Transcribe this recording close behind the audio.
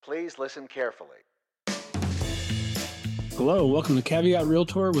Please listen carefully. Hello, welcome to Caveat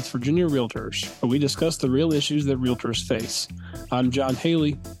Realtor with Virginia Realtors, where we discuss the real issues that realtors face. I'm John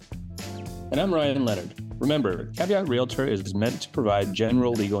Haley. And I'm Ryan Leonard. Remember, Caveat Realtor is meant to provide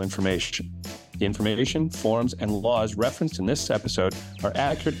general legal information. The information, forms, and laws referenced in this episode are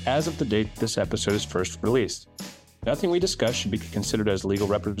accurate as of the date this episode is first released. Nothing we discuss should be considered as legal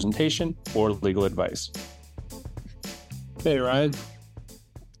representation or legal advice. Hey, Ryan.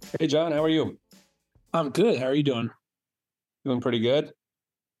 Hey, John, how are you? I'm good. How are you doing? Doing pretty good.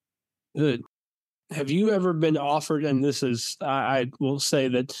 Good. Have you ever been offered, and this is, I will say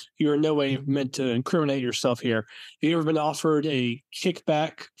that you're in no way meant to incriminate yourself here. Have you ever been offered a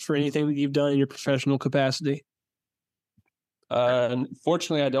kickback for anything that you've done in your professional capacity?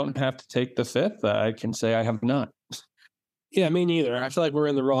 Unfortunately, I don't have to take the fifth. I can say I have not. Yeah, me neither. I feel like we're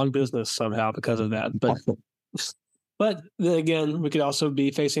in the wrong business somehow because of that. But then again, we could also be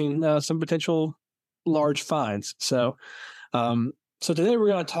facing some potential large fines. So today we're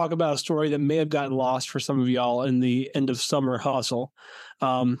going to talk about a story that may have gotten lost for some of y'all in the end of summer hustle.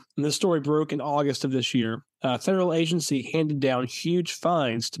 And this story broke in August of this year. A federal agency handed down huge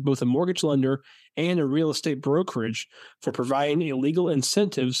fines to both a mortgage lender and a real estate brokerage for providing illegal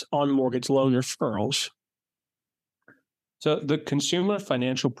incentives on mortgage loan referrals. So the Consumer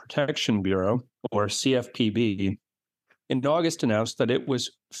Financial Protection Bureau, or CFPB, in August announced that it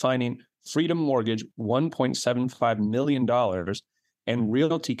was fining Freedom Mortgage $1.75 million and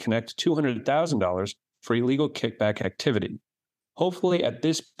Realty Connect $200,000 for illegal kickback activity. Hopefully, at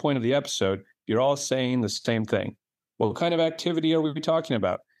this point of the episode, you're all saying the same thing. What kind of activity are we talking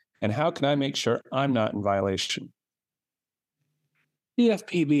about? And how can I make sure I'm not in violation? The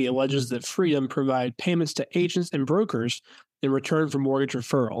FPB alleges that Freedom provided payments to agents and brokers in return for mortgage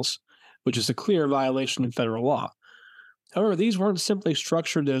referrals, which is a clear violation of federal law. However, these weren't simply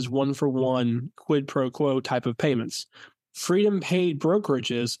structured as one-for-one, quid pro quo type of payments. Freedom paid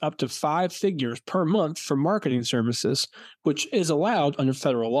brokerages up to 5 figures per month for marketing services, which is allowed under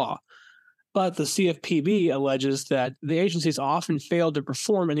federal law. But the CFPB alleges that the agencies often failed to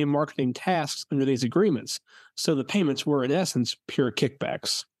perform any marketing tasks under these agreements, so the payments were, in essence, pure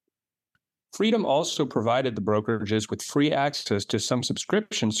kickbacks. Freedom also provided the brokerages with free access to some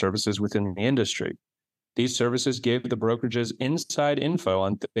subscription services within the industry. These services gave the brokerages inside info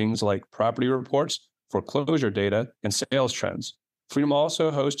on things like property reports, foreclosure data, and sales trends. Freedom also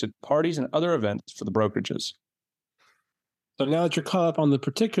hosted parties and other events for the brokerages. So now that you're caught up on the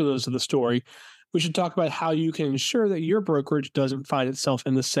particulars of the story, we should talk about how you can ensure that your brokerage doesn't find itself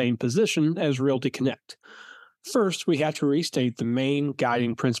in the same position as Realty Connect. First, we have to restate the main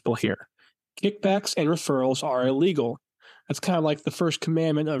guiding principle here. Kickbacks and referrals are illegal. That's kind of like the first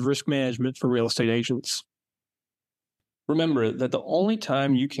commandment of risk management for real estate agents. Remember that the only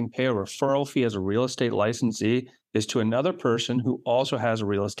time you can pay a referral fee as a real estate licensee is to another person who also has a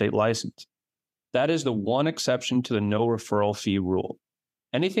real estate license. That is the one exception to the no referral fee rule.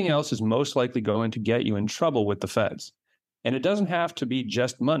 Anything else is most likely going to get you in trouble with the feds. And it doesn't have to be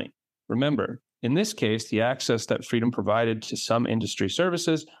just money. Remember, in this case, the access that Freedom provided to some industry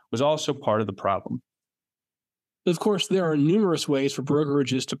services was also part of the problem. Of course, there are numerous ways for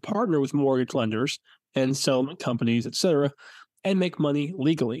brokerages to partner with mortgage lenders and settlement companies, etc., and make money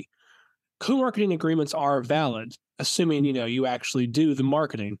legally. Co-marketing agreements are valid, assuming you actually do the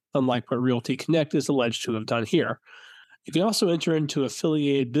marketing, unlike what Realty Connect is alleged to have done here. You can also enter into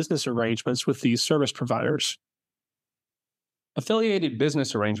affiliated business arrangements with these service providers. Affiliated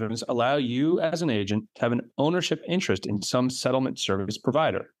business arrangements allow you as an agent to have an ownership interest in some settlement service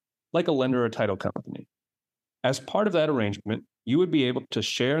provider, like a lender or title company. As part of that arrangement, you would be able to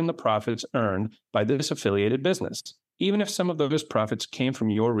share in the profits earned by this affiliated business, even if some of those profits came from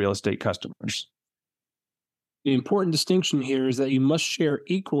your real estate customers. The important distinction here is that you must share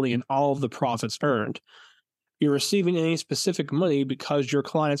equally in all of the profits earned. If you're receiving any specific money because your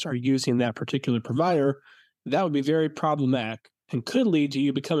clients are using that particular provider, that would be very problematic and could lead to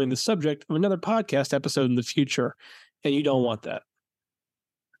you becoming the subject of another podcast episode in the future, and you don't want that.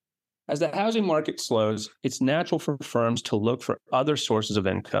 As the housing market slows, it's natural for firms to look for other sources of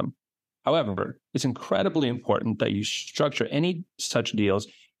income. However, it's incredibly important that you structure any such deals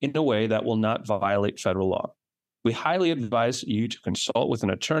in a way that will not violate federal law. We highly advise you to consult with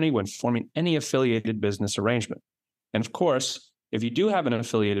an attorney when forming any affiliated business arrangement. And of course, if you do have an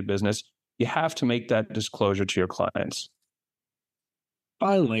affiliated business, you have to make that disclosure to your clients.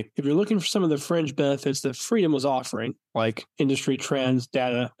 Finally, if you're looking for some of the fringe benefits that Freedom was offering, like industry trends,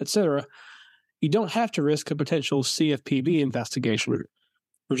 data, etc., you don't have to risk a potential CFPB investigation.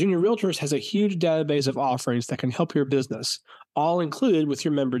 Virginia Realtors has a huge database of offerings that can help your business, all included with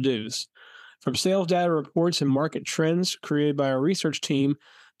your member dues. From sales data reports and market trends created by our research team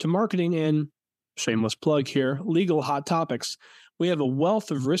to marketing and, shameless plug here, legal hot topics, we have a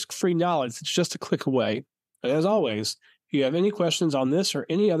wealth of risk-free knowledge that's just a click away. And as always, if you have any questions on this or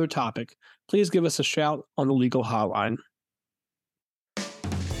any other topic, please give us a shout on the legal hotline.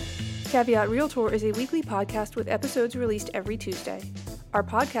 Caveat Realtor is a weekly podcast with episodes released every Tuesday. Our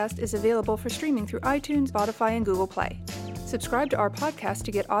podcast is available for streaming through iTunes, Spotify, and Google Play. Subscribe to our podcast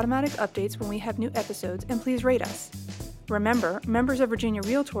to get automatic updates when we have new episodes, and please rate us. Remember, members of Virginia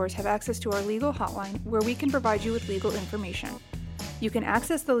Realtors have access to our legal hotline where we can provide you with legal information. You can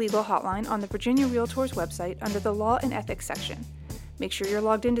access the legal hotline on the Virginia Realtors website under the Law and Ethics section. Make sure you're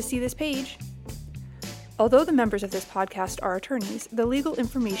logged in to see this page. Although the members of this podcast are attorneys, the legal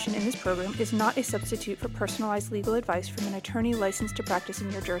information in this program is not a substitute for personalized legal advice from an attorney licensed to practice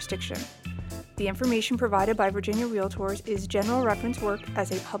in your jurisdiction. The information provided by Virginia Realtors is general reference work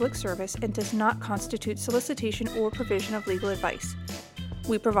as a public service and does not constitute solicitation or provision of legal advice.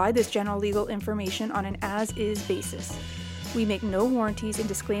 We provide this general legal information on an as-is basis. We make no warranties and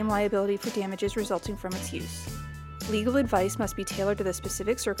disclaim liability for damages resulting from its use. Legal advice must be tailored to the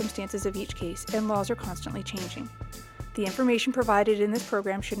specific circumstances of each case, and laws are constantly changing. The information provided in this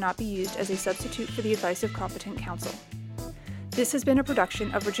program should not be used as a substitute for the advice of competent counsel. This has been a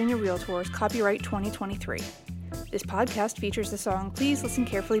production of Virginia Realtors, copyright 2023. This podcast features the song Please Listen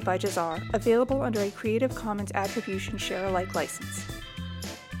Carefully by Jazar, available under a Creative Commons Attribution Share Alike license.